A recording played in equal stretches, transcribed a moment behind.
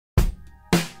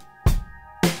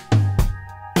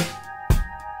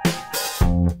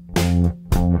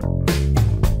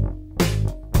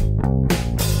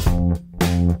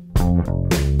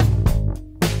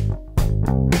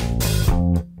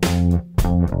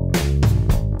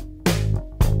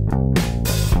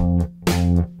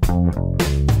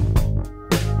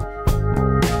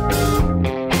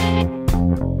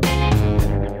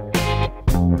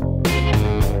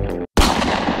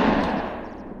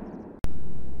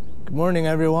Good morning,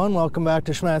 everyone. Welcome back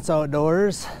to Schmattz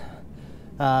Outdoors.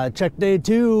 Check day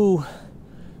 2.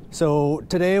 So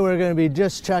today we're going to be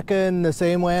just checking the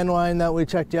same landline that we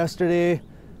checked yesterday.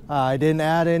 I didn't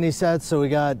add any sets, so we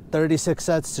got 36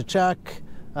 sets to check,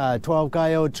 12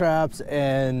 coyote traps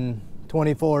and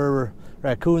 24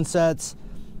 raccoon sets.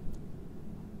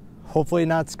 Hopefully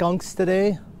not skunks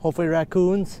today, hopefully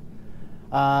raccoons.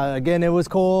 Again, it was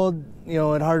cold. You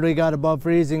know, it hardly got above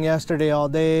freezing yesterday all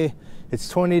day. It's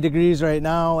 20 degrees right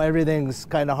now. Everything's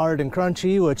kind of hard and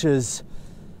crunchy, which is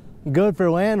good for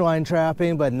landline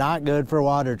trapping, but not good for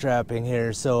water trapping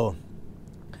here. So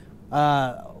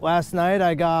last night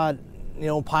I got,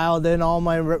 piled in all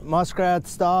my muskrat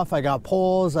stuff. I got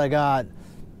poles. I got,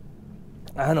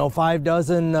 5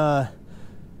 dozen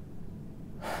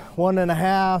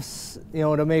 1.5s,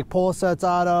 to make pole sets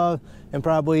out of, and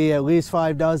probably at least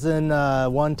 5 dozen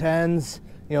 110s,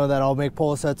 that I'll make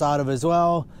pole sets out of as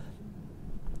well.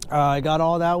 I got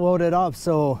all that loaded up,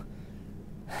 so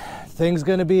thing's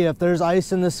gonna be, if there's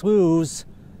ice in the sloughs,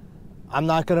 I'm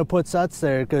not gonna put sets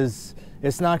there because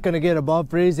it's not gonna get above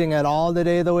freezing at all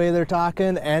today the way they're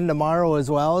talking, and tomorrow as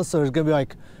well. So there's gonna be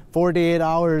like 48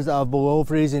 hours of below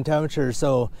freezing temperature.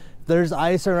 So if there's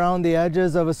ice around the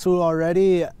edges of a slough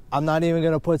already, I'm not even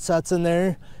gonna put sets in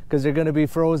there because they're gonna be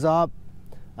froze up.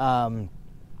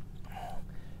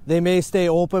 They may stay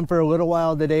open for a little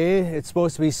while today. It's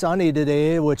supposed to be sunny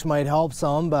today, which might help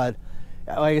some, but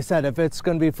like I said, if it's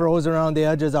going to be frozen around the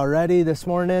edges already this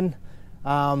morning,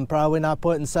 probably not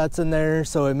putting sets in there.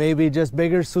 So it may be just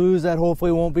bigger sloughs that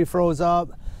hopefully won't be froze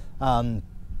up.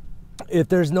 If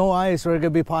there's no ice, we're going to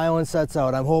be piling sets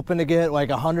out. I'm hoping to get like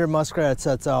 100 muskrat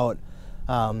sets out.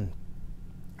 And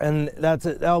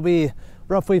that'll be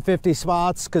roughly 50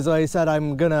 spots because like I said,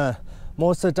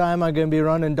 most of the time I'm going to be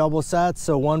running double sets,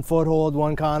 so 1 foothold,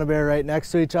 1 conibear right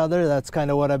next to each other. That's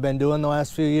kind of what I've been doing the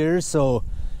last few years. So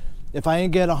if I can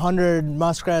get 100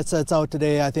 muskrat sets out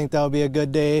today, I think that'll be a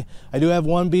good day. I do have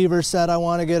 1 beaver set I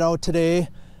want to get out today.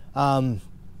 And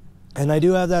I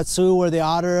do have that slough where the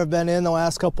otter have been in the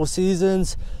last couple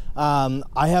seasons. I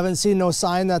haven't seen no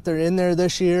sign that they're in there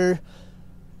this year,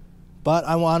 but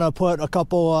I want to put a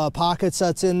couple pocket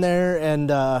sets in there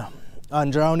and on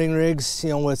drowning rigs,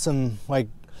 with some like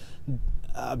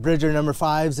Bridger number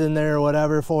 5s in there or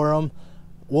whatever for them.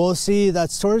 We'll see.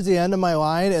 That's towards the end of my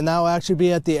line, and that will actually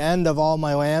be at the end of all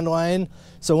my landline.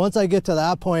 So once I get to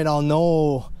that point, I'll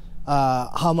know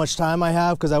how much time I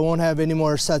have because I won't have any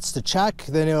more sets to check.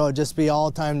 Then it'll just be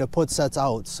all time to put sets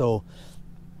out. So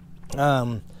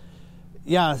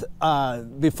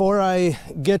before I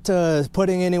get to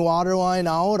putting any water line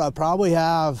out, I'll probably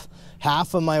have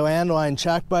half of my landline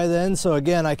checked by then. So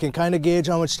again, I can kind of gauge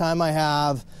how much time I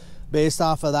have based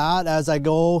off of that as I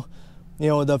go.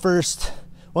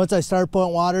 Once I start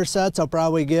putting water sets, I'll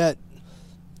probably get,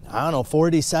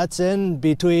 40 sets in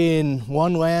between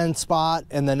one land spot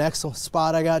and the next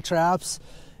spot I got traps.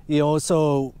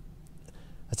 So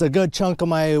it's a good chunk of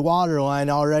my water line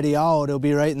already out. It'll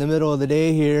be right in the middle of the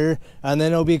day here, and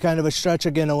then it'll be kind of a stretch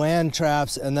again of land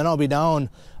traps, and then I'll be down.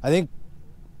 I think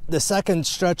the second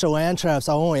stretch of land traps,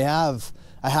 I'll only have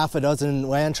a half a dozen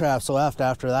land traps left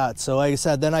after that. So like I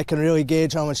said, then I can really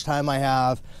gauge how much time I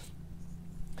have.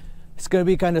 It's going to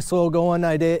be kind of slow going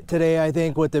today, I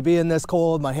think, with it being this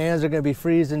cold. My hands are going to be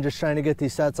freezing just trying to get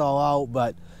these sets all out,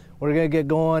 but we're going to get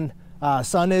going.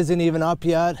 Sun isn't even up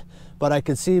yet, but I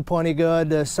can see plenty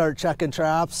good to start checking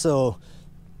traps. So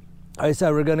like I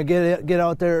said, we're going to get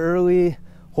out there early.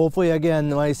 Hopefully, again,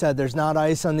 like I said, there's not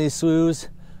ice on these sloughs.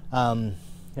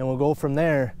 And we'll go from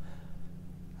there.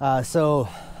 So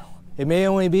it may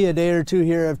only be a day or two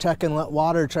here of checking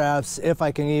water traps if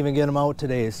I can even get them out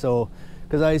today. So,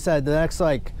 because like I said, the next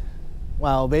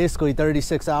basically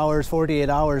 36 hours, 48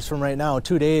 hours from right now,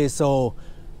 2 days. So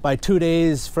by 2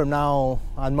 days from now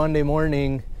on Monday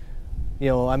morning,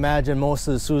 I imagine most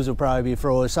of the sloughs will probably be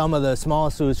froze. Some of the small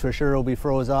sloughs for sure will be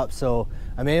froze up. So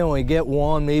I may only get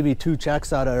 1, maybe 2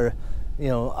 checks out of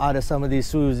some of these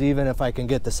sloughs, even if I can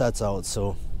get the sets out.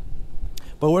 So,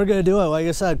 but we're gonna do it, like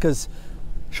I said, because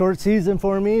short season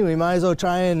for me, we might as well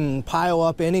try and pile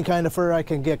up any kind of fur I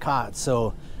can get caught.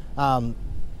 So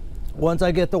once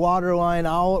I get the water line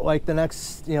out, like the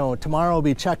next, tomorrow I'll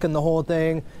be checking the whole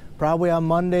thing, probably on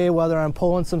Monday, whether I'm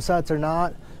pulling some sets or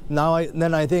not.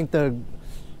 Then I think the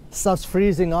stuff's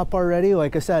freezing up already.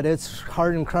 Like I said, it's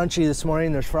hard and crunchy this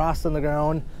morning. There's frost on the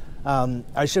ground.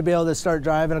 I should be able to start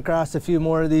driving across a few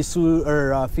more of these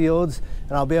fields,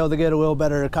 and I'll be able to get a little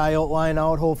better coyote line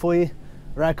out, hopefully.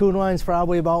 Raccoon line's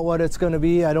probably about what it's going to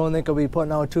be. I don't think I'll be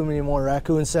putting out too many more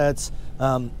raccoon sets.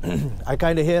 I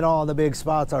kind of hit all the big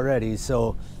spots already.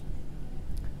 So,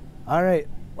 all right,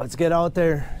 let's get out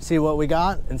there, see what we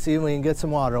got, and see if we can get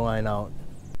some water line out.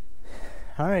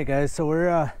 All right, guys, so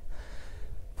we're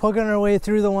plugging our way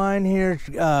through the line here.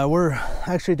 We're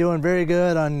actually doing very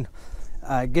good on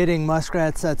getting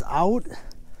muskrat sets out.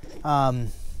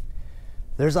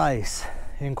 There's ice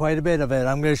and quite a bit of it.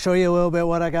 I'm going to show you a little bit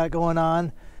what I got going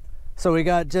on. So we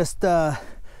got just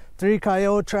 3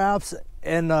 coyote traps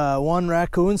and 1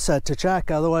 raccoon set to check.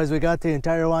 Otherwise, we got the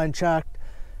entire line checked.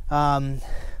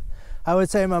 I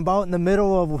would say I'm about in the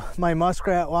middle of my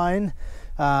muskrat line.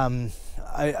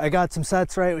 I got some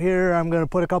sets right here. I'm going to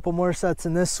put a couple more sets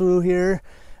in this slough here.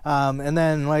 And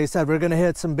then, like I said, we're going to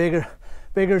hit some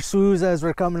bigger sloughs as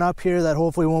we're coming up here that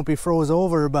hopefully won't be froze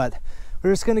over. But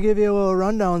we're just going to give you a little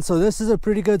rundown. So this is a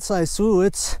pretty good size slough.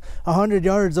 It's 100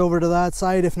 yards over to that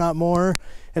side, if not more.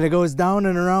 And it goes down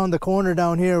and around the corner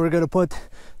down here. We're going to put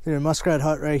the muskrat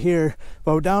hut right here.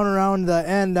 But down around the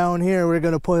end down here, we're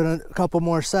going to put a couple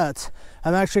more sets.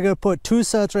 I'm actually going to put 2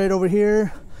 sets right over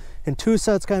here and 2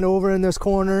 sets kind of over in this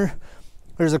corner.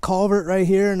 There's a culvert right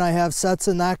here, and I have sets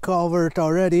in that culvert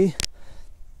already.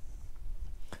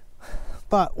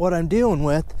 But what I'm dealing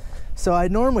with, so I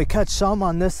normally catch some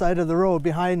on this side of the road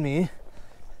behind me,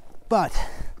 but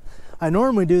I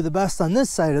normally do the best on this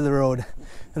side of the road.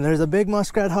 And there's a big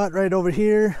muskrat hut right over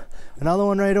here, another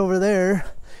one right over there.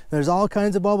 There's all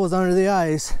kinds of bubbles under the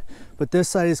ice, but this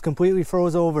side is completely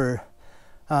froze over.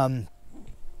 Other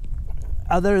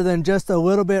than just a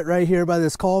little bit right here by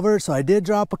this culvert. So I did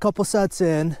drop a couple sets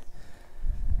in,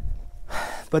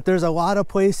 but there's a lot of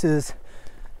places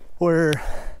where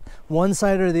one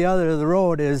side or the other of the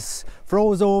road is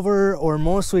froze over or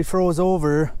mostly froze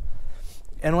over.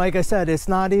 And like I said, it's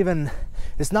not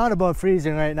above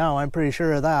freezing right now. I'm pretty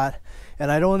sure of that.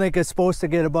 And I don't think it's supposed to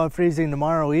get above freezing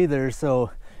tomorrow either.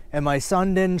 So, and my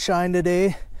sun didn't shine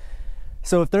today.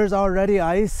 So if there's already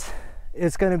ice,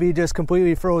 it's going to be just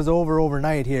completely froze over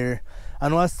overnight here,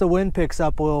 unless the wind picks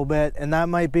up a little bit. And that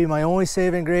might be my only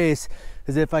saving grace,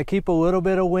 is if I keep a little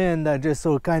bit of wind, that just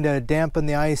will kind of dampen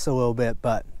the ice a little bit.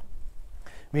 But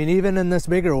I mean, even in this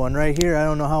bigger one right here, I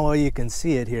don't know how well you can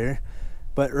see it here,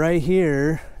 but right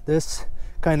here, this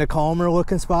kind of calmer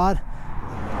looking spot,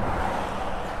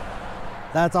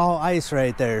 that's all ice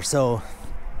right there. So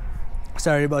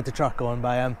sorry about the truck going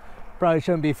by. I probably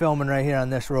shouldn't be filming right here on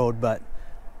this road, but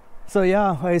so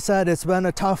yeah, like I said, it's been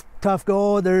a tough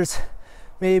go. There's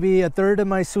maybe a third of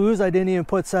my sloughs I didn't even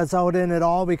put sets out in at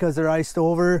all because they're iced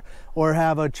over or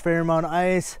have a fair amount of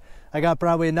ice. I got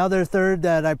probably another third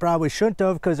that I probably shouldn't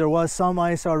have because there was some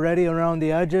ice already around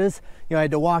the edges. You know, I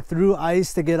had to walk through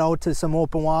ice to get out to some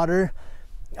open water.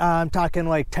 I'm talking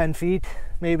like 10 feet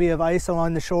maybe of ice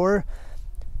along the shore.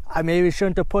 I maybe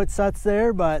shouldn't have put sets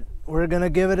there, but we're gonna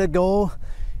give it a go.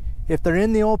 If they're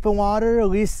in the open water, at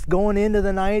least going into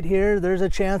the night here, there's a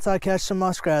chance I catch some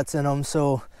muskrats in them.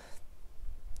 So,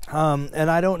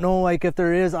 and I don't know, like, if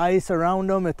there is ice around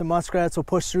them, if the muskrats will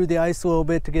push through the ice a little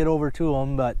bit to get over to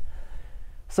them. But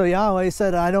so yeah, like I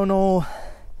said, I don't know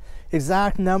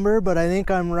exact number, but I think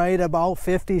I'm right about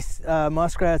 50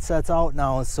 muskrat sets out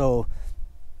now. So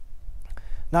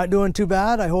not doing too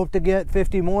bad. I hope to get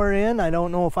 50 more in. I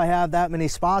don't know if I have that many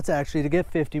spots actually to get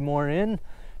 50 more in.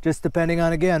 Just depending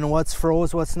on, again, what's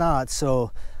froze, what's not.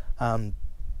 So,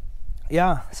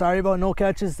 yeah, sorry about no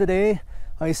catches today.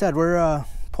 Like I said, we're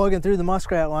plugging through the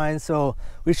muskrat line, so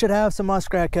we should have some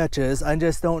muskrat catches. I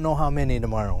just don't know how many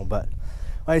tomorrow. But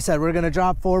like I said, we're going to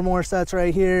drop 4 more sets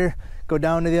right here, go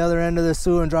down to the other end of the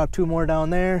slough and drop 2 more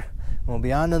down there. And we'll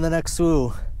be on to the next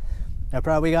slough. I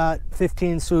probably got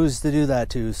 15 sloughs to do that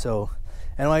too. So,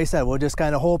 and like I said, we'll just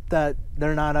kind of hope that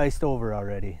they're not iced over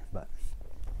already. But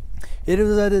it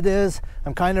is what it is.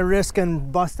 I'm kind of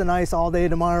risking busting ice all day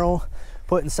tomorrow,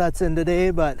 putting sets in today,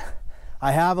 but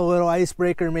I have a little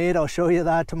icebreaker made. I'll show you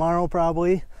that tomorrow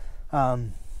probably,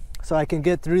 so I can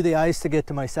get through the ice to get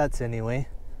to my sets anyway.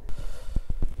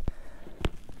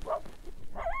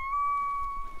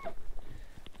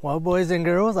 Well, boys and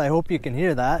girls, I hope you can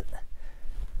hear that.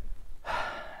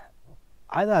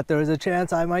 I thought there was a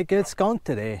chance I might get skunked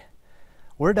today.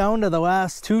 We're down to the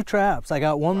last 2 traps. I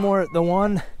got one more, the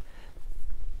one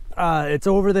it's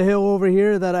over the hill over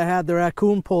here that I had the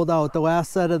raccoon pulled out the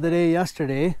last set of the day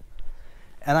yesterday.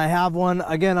 And I have one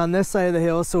again on this side of the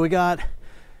hill. So we got,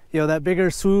 you know, that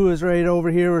bigger slough is right over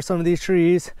here where some of these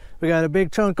trees. We got a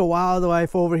big chunk of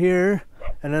wildlife over here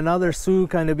and another slough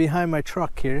kind of behind my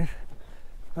truck here.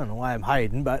 I don't know why I'm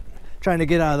hiding, but trying to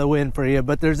get out of the wind for you.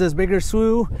 But there's this bigger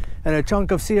slough and a chunk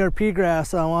of CRP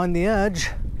grass along the edge.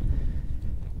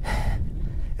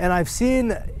 And I've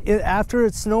seen it after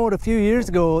it snowed a few years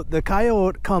ago, the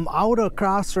coyote come out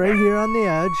across right here on the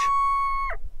edge.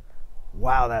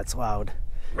 Wow, that's loud.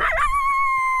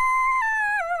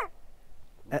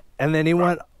 And then he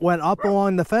went up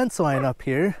along the fence line up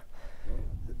here.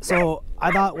 So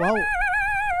I thought, well,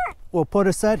 we'll put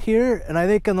a set here. And I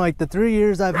think in like the 3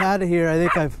 years I've had it here, I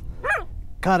think I've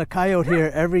caught a coyote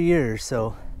here every year.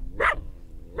 So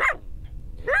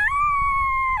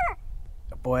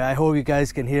boy, I hope you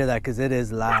guys can hear that because it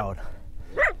is loud.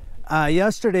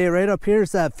 Yesterday, right up here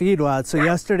is that feedlot. So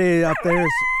yesterday up there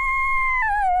is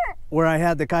where I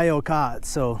had the coyote caught.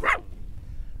 So,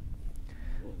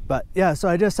 but yeah, so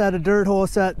I just had a dirt hole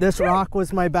set. This rock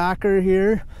was my backer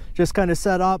here, just kind of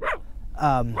set up.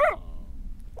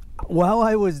 While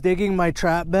I was digging my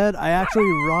trap bed, I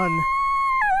actually run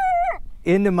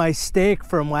into my stake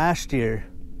from last year,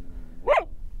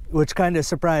 which kind of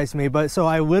surprised me. But so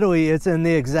I literally, it's in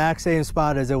the exact same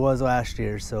spot as it was last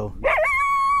year. So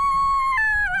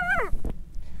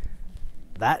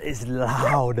that is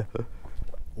loud.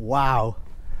 Wow.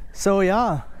 So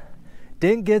yeah,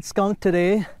 didn't get skunked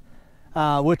today,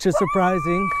 which is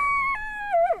surprising.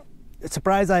 It's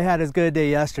surprised I had as good a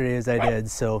day yesterday as I did.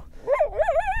 So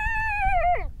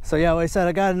yeah, like I said,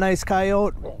 I got a nice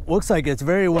coyote. Looks like it's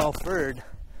very well furred.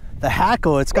 The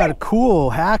hackle, it's got a cool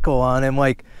hackle on him.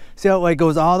 Like, see how it like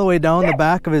goes all the way down the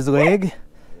back of his leg?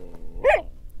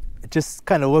 It just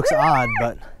kind of looks odd,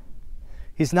 but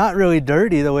he's not really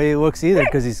dirty the way he looks either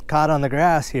because he's caught on the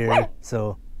grass here.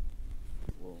 So,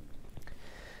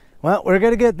 well, we're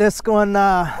gonna get this one,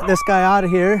 this guy out of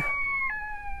here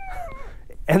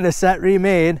and the set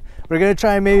remade. We're gonna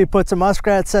try and maybe put some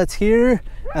muskrat sets here,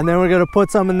 and then we're gonna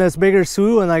put some in this bigger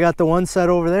slough, and I got the one set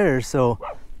over there. So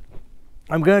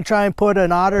I'm gonna try and put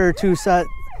an otter or two set,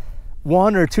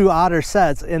 1 or 2 otter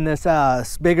sets in this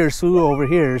bigger slough over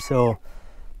here. So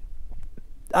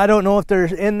I don't know if they're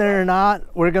in there or not.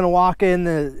 We're gonna walk in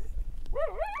there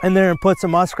and put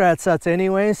some muskrat sets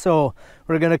anyway. So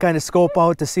we're gonna kind of scope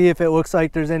out to see if it looks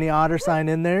like there's any otter sign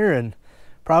in there, and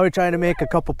probably try to make a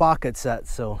couple pocket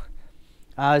sets. So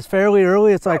it's fairly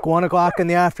early. It's like 1 o'clock in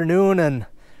the afternoon, and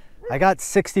I got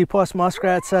 60 plus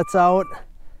muskrat sets out.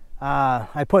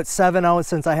 I put 7 out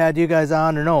since I had you guys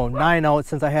on, or no, 9 out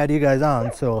since I had you guys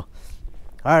on. So,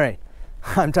 all right,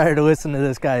 I'm tired of listening to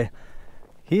this guy.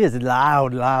 He is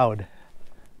loud.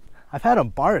 I've had him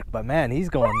bark, but man, he's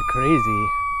going crazy.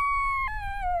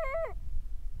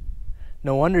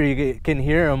 No wonder you can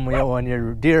hear him, you know, when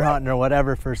you're deer hunting or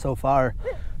whatever for so far.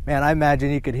 Man, I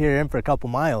imagine you could hear him for a couple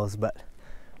miles. But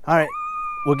all right,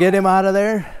 we'll get him out of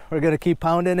there. We're gonna keep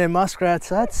pounding in muskrat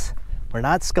sets. We're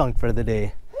not skunked for the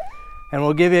day. And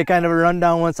we'll give you kind of a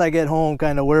rundown once I get home,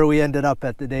 kind of where we ended up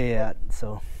at the day at.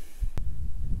 So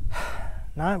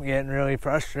now I'm getting really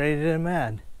frustrated and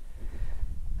mad.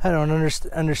 I don't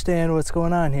understand what's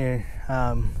going on here.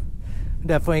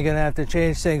 Definitely gonna have to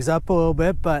change things up a little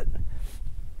bit, but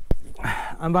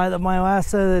I'm by my last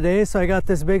set of the day, so I got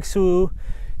this big slough.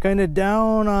 Kind of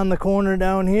down on the corner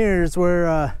down here is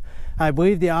where I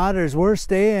believe the otters were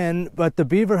staying, but the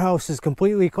beaver house is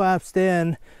completely collapsed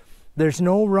in. There's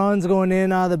no runs going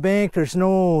in out of the bank. There's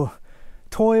no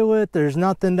toilet. There's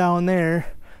nothing down there.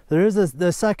 There is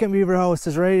the second beaver house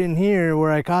is right in here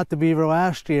where I caught the beaver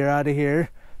last year out of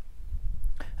here.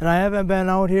 And I haven't been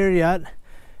out here yet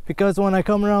because when I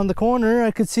come around the corner, I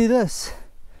could see this.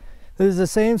 This is the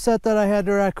same set that I had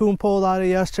the raccoon pulled out of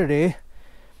yesterday.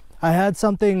 I had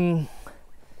something,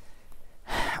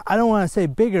 I don't want to say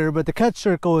bigger, but the catch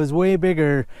circle is way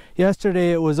bigger.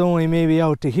 Yesterday it was only maybe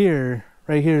out to here.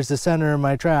 Right here is the center of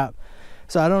my trap.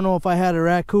 So I don't know if I had a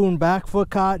raccoon back foot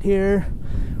caught here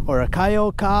or a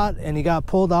coyote caught and he got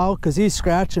pulled out, because he's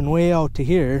scratching way out to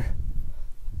here.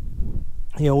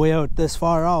 You know, way out this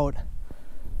far out.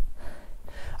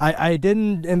 I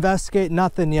didn't investigate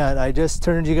nothing yet. I just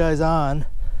turned you guys on.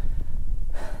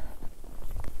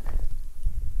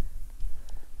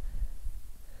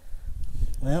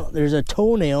 Well, there's a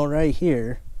toenail right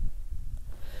here.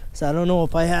 So I don't know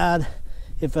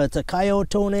if it's a coyote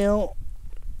toenail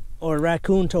or a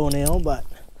raccoon toenail, but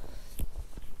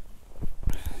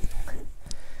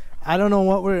I don't know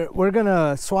what we're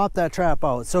gonna swap that trap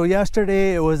out. So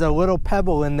yesterday it was a little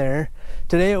pebble in there.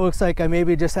 Today it looks like I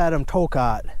maybe just had him toe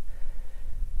caught.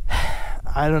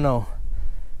 I don't know.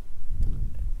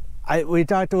 We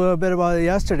talked a little bit about it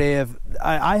yesterday. If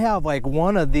I have like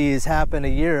one of these happen a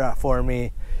year for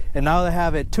me, and now to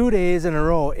have it 2 days in a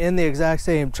row in the exact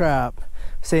same trap,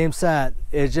 same set,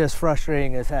 is just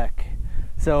frustrating as heck.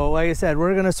 So like I said,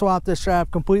 we're gonna swap this trap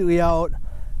completely out.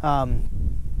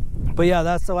 But yeah,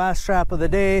 that's the last trap of the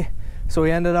day. So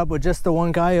we ended up with just the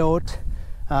one coyote.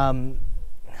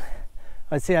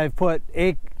 Let's see, I've put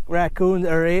 8 raccoons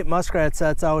or 8 muskrat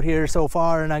sets out here so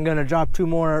far, and I'm gonna drop 2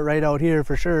 more right out here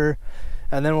for sure.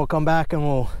 And then we'll come back and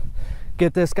we'll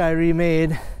get this guy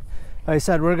remade. Like I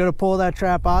said, we're gonna pull that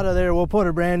trap out of there. We'll put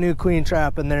a brand new queen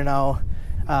trap in there now.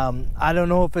 I don't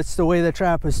know if it's the way the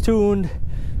trap is tuned.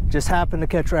 Just happened to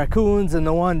catch raccoons, and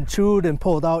the one chewed and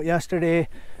pulled out yesterday,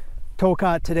 toe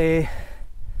caught today.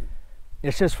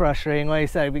 It's just frustrating. Like I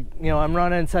said, you know, I'm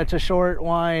running such a short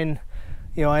line.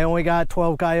 You know, I only got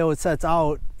 12 coyote sets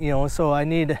out, you know, so I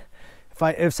need,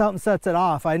 if something sets it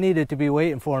off, I need it to be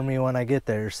waiting for me when I get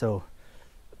there. So,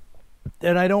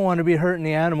 and I don't want to be hurting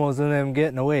the animals and them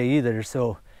getting away either.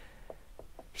 So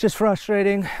it's just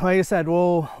frustrating. Like I said,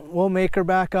 we'll make her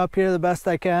back up here the best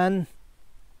I can.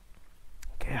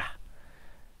 Yeah,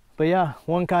 but yeah,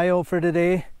 one coyote for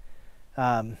today.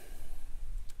 God,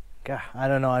 I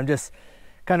don't know, I'm just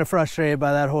kind of frustrated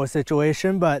by that whole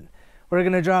situation, but we're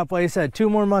gonna drop, like I said, 2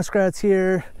 more muskrats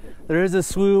here. There is a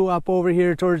slough up over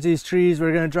here towards these trees.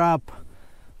 We're gonna drop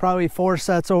probably 4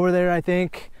 sets over there, I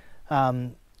think,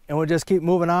 and we'll just keep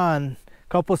moving on. A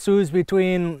couple sloughs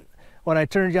between when I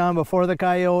turned you on before the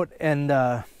coyote and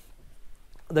the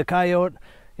coyote.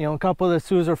 You know, a couple of the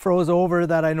sloughs are froze over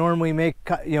that I normally make,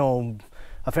 you know,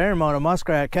 a fair amount of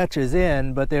muskrat catches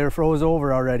in, but they're froze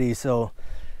over already. So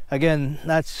again,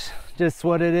 that's just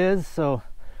what it is. So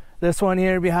this one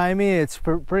here behind me, it's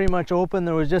pretty much open.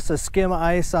 There was just a skim of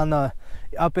ice on the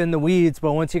up in the weeds,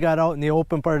 but once you got out in the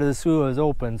open part of the slough, it was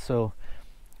open. So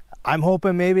I'm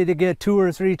hoping maybe to get 2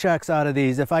 or 3 checks out of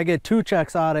these. If I get 2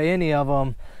 checks out of any of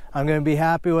them, I'm going to be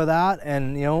happy with that.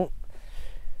 And you know,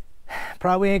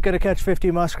 probably ain't gonna catch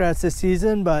 50 muskrats this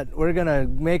season, but we're gonna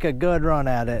make a good run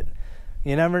at it.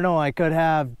 You never know, I could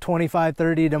have 25,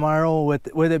 30 tomorrow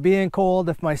with it being cold.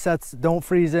 If my sets don't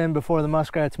freeze in before the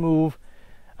muskrats move.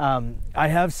 I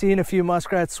have seen a few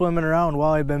muskrats swimming around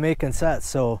while I've been making sets,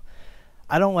 so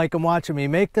I don't like them watching me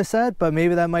make the set, but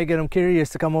maybe that might get them curious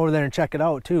to come over there and check it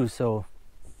out too. So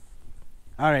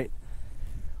all right,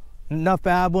 enough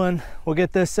babbling. We'll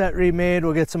get this set remade.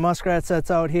 We'll get some muskrat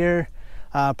sets out here.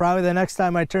 Probably the next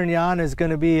time I turn you on is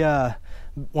going to be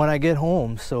when I get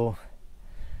home. So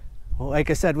like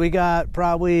I said, we got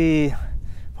probably,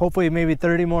 hopefully maybe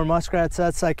 30 more muskrat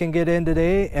sets I can get in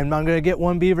today, and I'm going to get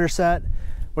 1 beaver set.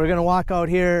 We're going to walk out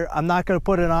here. I'm not going to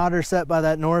put an otter set by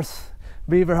that north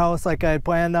beaver house like I had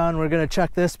planned on. We're going to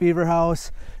check this beaver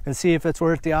house and see if it's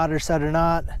worth the otter set or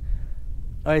not.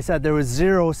 Like I said, there was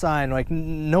 0 sign, like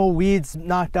no weeds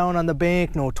knocked down on the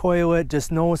bank, no toilet,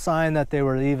 just no sign that they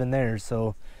were even there.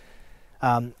 So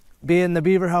being the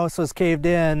beaver house was caved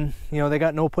in, you know, they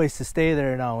got no place to stay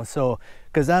there now. So,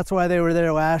 because that's why they were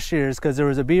there last year, is because there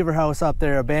was a beaver house up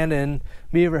there, abandoned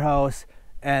beaver house,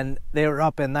 and they were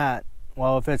up in that.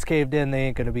 Well, if it's caved in, they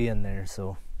ain't gonna be in there.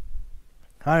 So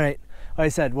all right, like I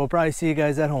said, we'll probably see you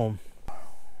guys at home.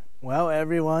 Well,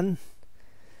 everyone,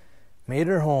 made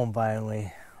her home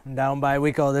finally. I'm down by,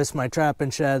 we call this my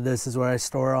trapping shed. This is where I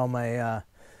store all my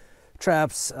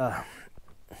traps.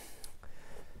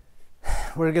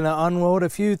 We're gonna unload a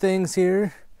few things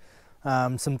here.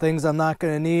 Some things I'm not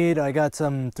gonna need. I got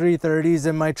some 330s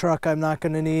in my truck I'm not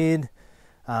gonna need.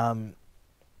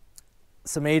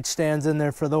 Some H stands in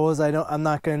there for those I'm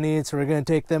not gonna need, so we're gonna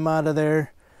take them out of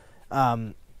there.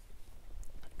 I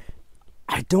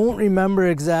don't remember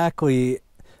exactly.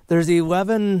 There's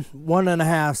 11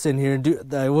 1.5s in here.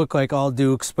 They look like all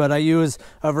Dukes, but I use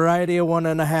a variety of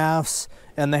 1.5s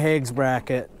and the Hagues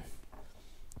bracket.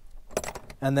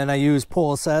 And then I use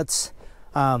pole sets.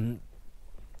 I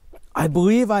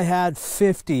believe I had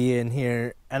 50 in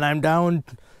here, and I'm down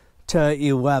to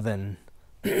 11.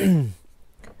 But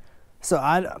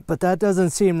that doesn't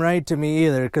seem right to me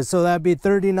either, because so that'd be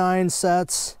 39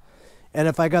 sets. And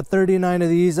if I got 39 of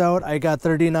these out, I got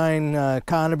 39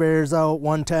 conibears out,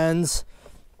 110s.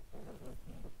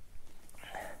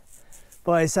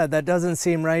 But like I said, that doesn't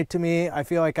seem right to me. I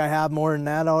feel like I have more than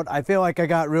that out. I feel like I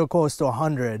got real close to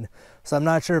 100. So I'm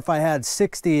not sure if I had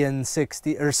 60 and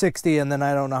 60, or 60 and then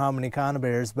I don't know how many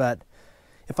conibears. But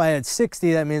if I had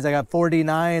 60, that means I got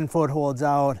 49 footholds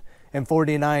out and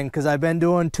 49, because I've been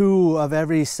doing 2 of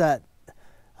every set.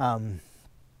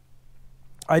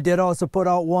 I did also put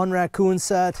out 1 raccoon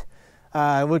set.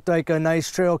 It looked like a nice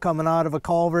trail coming out of a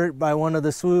culvert by one of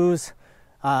the sloughs.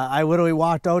 I literally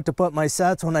walked out to put my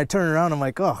sets. When I turned around, I'm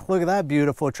like, oh, look at that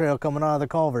beautiful trail coming out of the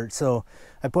culvert. So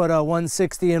I put a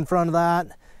 160 in front of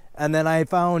that. And then I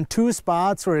found 2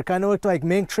 spots where it kind of looked like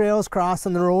mink trails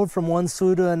crossing the road from one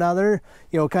slough to another.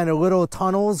 You know, kind of little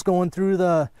tunnels going through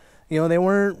the, you know, they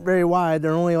weren't very wide.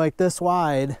 They're only like this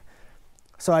wide.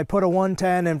 So I put a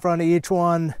 110 in front of each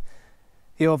one.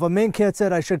 You know, if a mink hits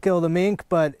it, I should kill the mink,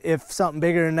 but if something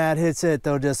bigger than that hits it,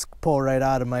 they'll just pull right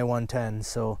out of my 110.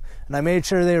 So, and I made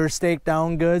sure they were staked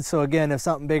down good, so again, if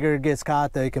something bigger gets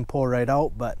caught, they can pull right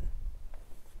out. But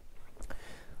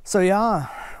So yeah,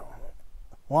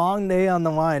 long day on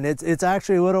the line. It's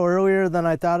actually a little earlier than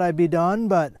I thought I'd be done,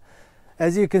 but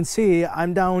as you can see,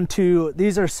 I'm down to,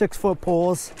 these are 6-foot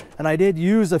poles, and I did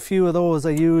use a few of those.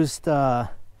 I used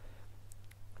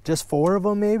just 4 of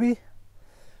them maybe.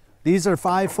 These are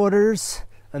 5-footers,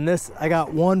 and this, I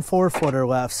got 1 4-footer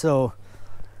left. So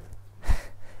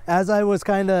as I was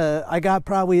I got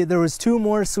probably, there was 2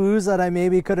 more sloughs that I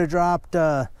maybe could have dropped,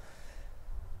 well,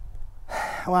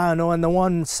 I don't know, in the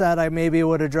one set I maybe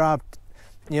would have dropped,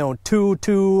 you know,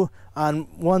 2 on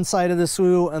one side of the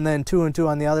slough and then 2 and 2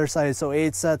 on the other side, so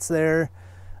 8 sets there.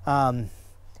 And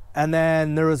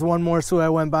then there was one more slough I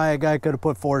went by, a guy could have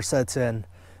put 4 sets in.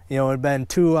 You know, it had been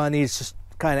 2 on each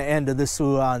kind of end of the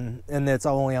slough and it's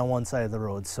only on one side of the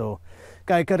road. So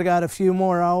guy could have got a few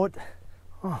more out.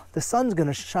 Oh, the sun's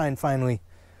gonna shine finally.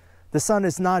 The sun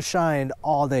has not shined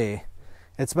all day.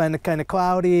 It's been kind of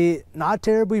cloudy, not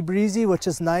terribly breezy, which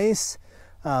is nice.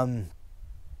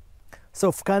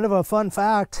 So kind of a fun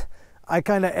fact, I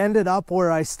kind of ended up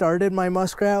where I started my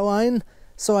muskrat line.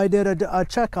 So I did a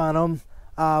check on them.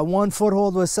 1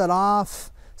 foothold was set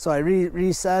off, so I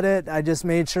reset it. I just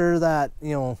made sure that,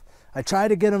 you know, I tried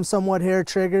to get them somewhat hair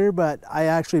trigger, but I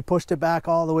actually pushed it back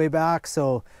all the way back.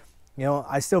 So, you know,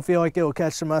 I still feel like it will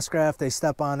catch the muskrat if they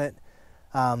step on it.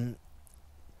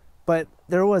 But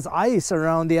there was ice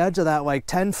around the edge of that, like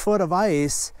 10 foot of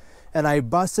ice. And I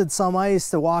busted some ice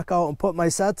to walk out and put my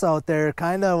sets out there,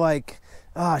 kind of like,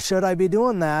 should I be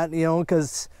doing that? You know,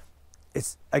 because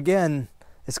it's, again,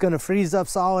 it's going to freeze up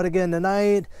solid again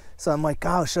tonight. So I'm like,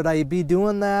 oh, should I be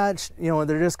doing that? You know,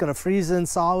 they're just going to freeze in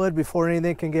solid before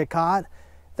anything can get caught.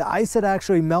 The ice had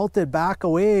actually melted back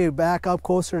up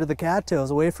closer to the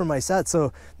cattails, away from my set.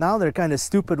 So now they're kind of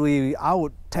stupidly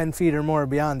out 10 feet or more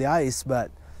beyond the ice.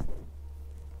 But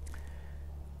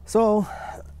so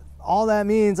all that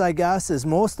means, I guess, is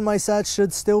most of my sets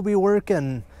should still be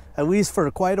working, at least for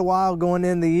quite a while going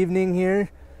in the evening here.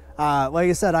 Like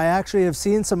I said, I actually have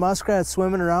seen some muskrats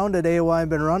swimming around today while I've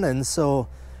been running. So,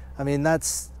 I mean,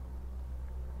 that's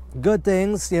good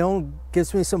things, you know,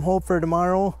 gives me some hope for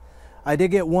tomorrow. I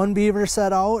did get 1 beaver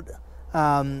set out.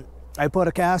 I put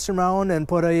a caster mount and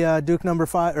put a Duke number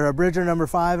 5 or a Bridger number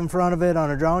 5 in front of it on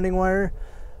a drowning wire.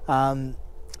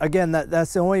 Again,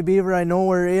 that's the only beaver I know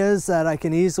where it is that I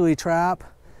can easily trap.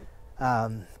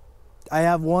 I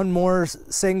have 1 more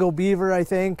single beaver, I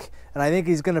think, and I think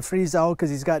he's going to freeze out because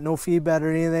he's got no feed bed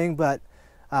or anything. But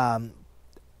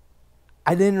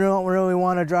I didn't really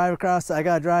want to drive across. I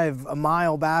got to drive a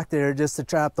mile back there just to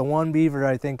trap the 1 beaver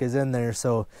I think is in there.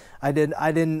 So I'm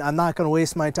not going to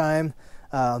waste my time.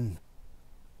 Like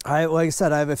I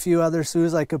said, I have a few other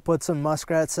sloughs I could put some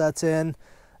muskrat sets in.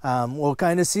 We'll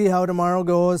kind of see how tomorrow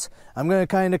goes. I'm going to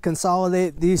kind of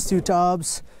consolidate these 2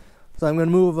 tubs. So I'm going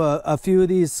to move a few of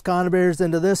these conibears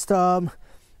into this tub.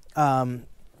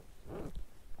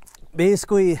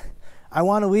 Basically, I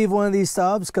want to leave one of these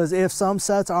tubs because if some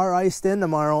sets are iced in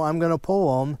tomorrow, I'm going to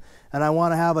pull them. And I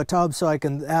want to have a tub so I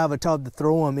can have a tub to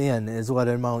throw them in, is what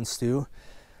it amounts to.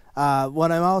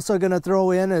 What I'm also going to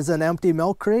throw in is an empty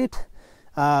milk crate.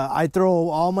 I throw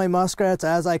all my muskrats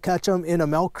as I catch them in a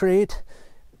milk crate.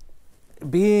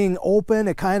 Being open,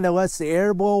 it kind of lets the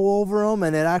air blow over them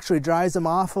and it actually dries them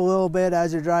off a little bit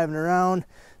as you're driving around.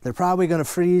 They're probably going to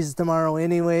freeze tomorrow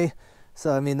anyway.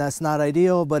 So, I mean, that's not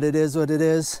ideal, but it is what it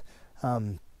is.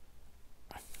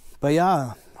 But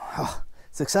yeah,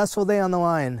 successful day on the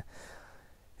line.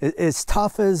 As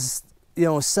tough as, you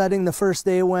know, setting the first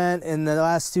day went and the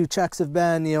last 2 checks have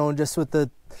been, you know, just with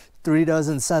the 3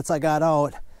 dozen sets I got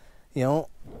out, you know,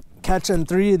 catching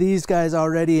 3 of these guys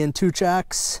already in 2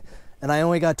 checks. And I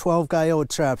only got 12 coyote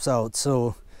traps out.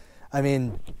 So, I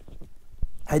mean,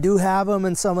 I do have them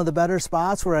in some of the better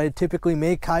spots where I typically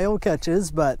make coyote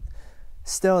catches, but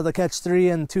still to catch 3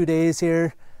 in 2 days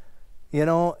here, you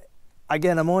know,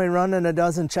 again, I'm only running a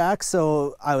dozen checks,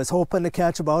 so I was hoping to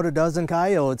catch about a dozen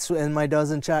coyotes in my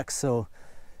dozen checks. So,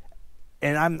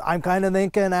 and I'm kind of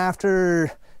thinking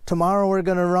after tomorrow we're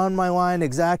going to run my line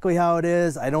exactly how it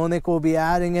is. I don't think we'll be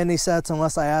adding any sets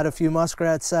unless I add a few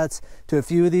muskrat sets to a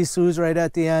few of these sloughs right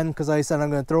at the end, because like I said,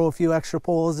 I'm going to throw a few extra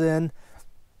poles in.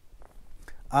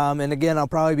 And again, I'll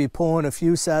probably be pulling a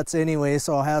few sets anyway,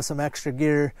 so I'll have some extra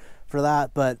gear for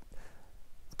that. But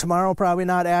tomorrow probably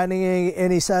not adding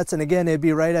any sets, and again, it'd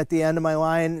be right at the end of my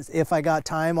line. If I got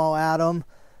time, I'll add them.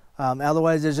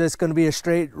 Otherwise, it's just going to be a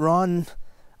straight run.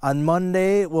 On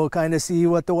Monday, we'll kind of see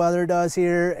what the weather does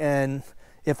here and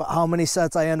how many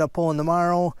sets I end up pulling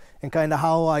tomorrow and kind of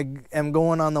how I am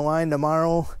going on the line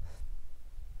tomorrow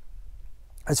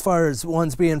as far as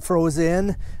ones being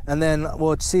frozen. And then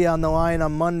we'll see on the line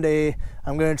on Monday.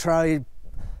 I'm going to try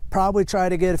probably try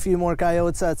to get a few more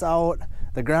coyote sets out.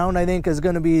 The ground I think is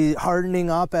going to be hardening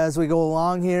up as we go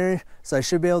along here, so I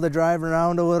should be able to drive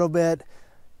around a little bit.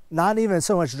 Not even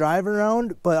so much drive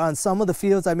around, but on some of the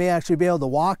fields I may actually be able to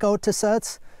walk out to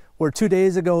sets, where 2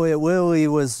 days ago it really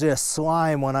was just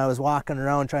slime when I was walking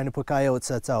around trying to put coyote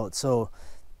sets out. So,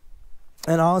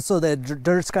 and also the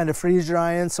dirt's kind of freeze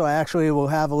drying, so I actually will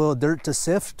have a little dirt to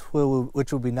sift,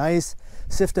 which will be nice.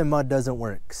 Sifting mud doesn't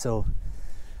work, so.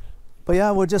 But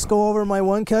yeah, we'll just go over my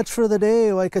one catch for the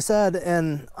day, like I said,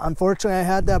 and unfortunately I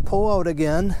had that pull out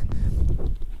again.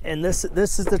 And this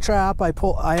is the trap.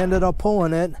 I ended up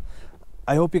pulling it.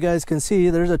 I hope you guys can see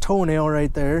there's a toenail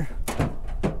right there.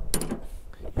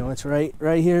 You know, it's right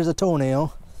here's a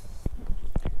toenail.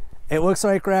 It looks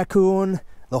like raccoon.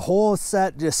 The whole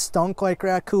set just stunk like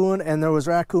raccoon, and there was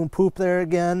raccoon poop there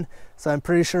again. So I'm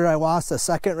pretty sure I lost a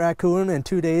second raccoon in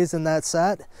 2 days in that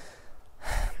set.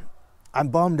 I'm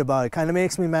bummed about it. Kind of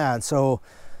makes me mad. So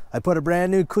I put a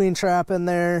brand new clean trap in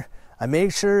there. I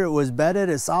made sure it was bedded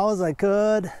as solid as I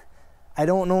could. I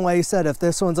don't know, like I said, if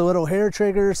this one's a little hair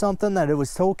trigger or something, that it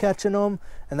was toe catching them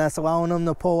and that's allowing them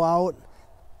to pull out.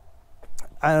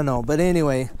 I don't know, but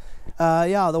anyway,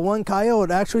 yeah, the one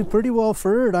coyote actually pretty well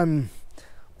furred. I'm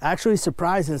actually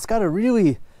surprised, and it's got a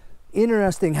really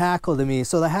interesting hackle to me.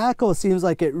 So the hackle seems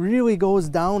like it really goes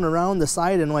down around the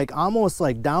side and like almost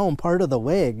like down part of the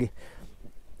leg.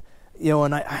 You know,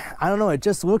 and I don't know, it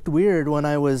just looked weird when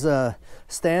I was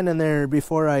standing there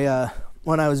before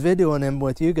when I was videoing him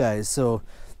with you guys. So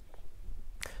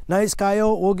nice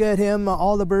coyote. We'll get him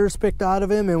all the burrs picked out of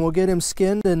him, and we'll get him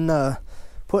skinned and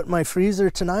put in my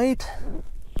freezer tonight.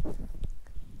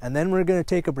 And then we're gonna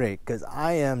take a break because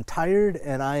I am tired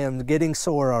and I am getting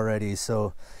sore already.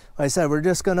 So like I said, we're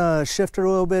just gonna shift a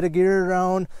little bit of gear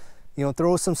around, you know,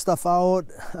 throw some stuff out.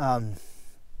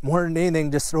 More than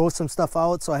anything, just throw some stuff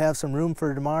out so I have some room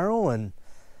for tomorrow. And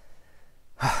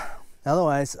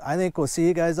otherwise, I think we'll see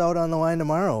you guys out on the line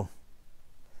tomorrow.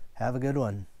 Have a good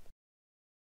one.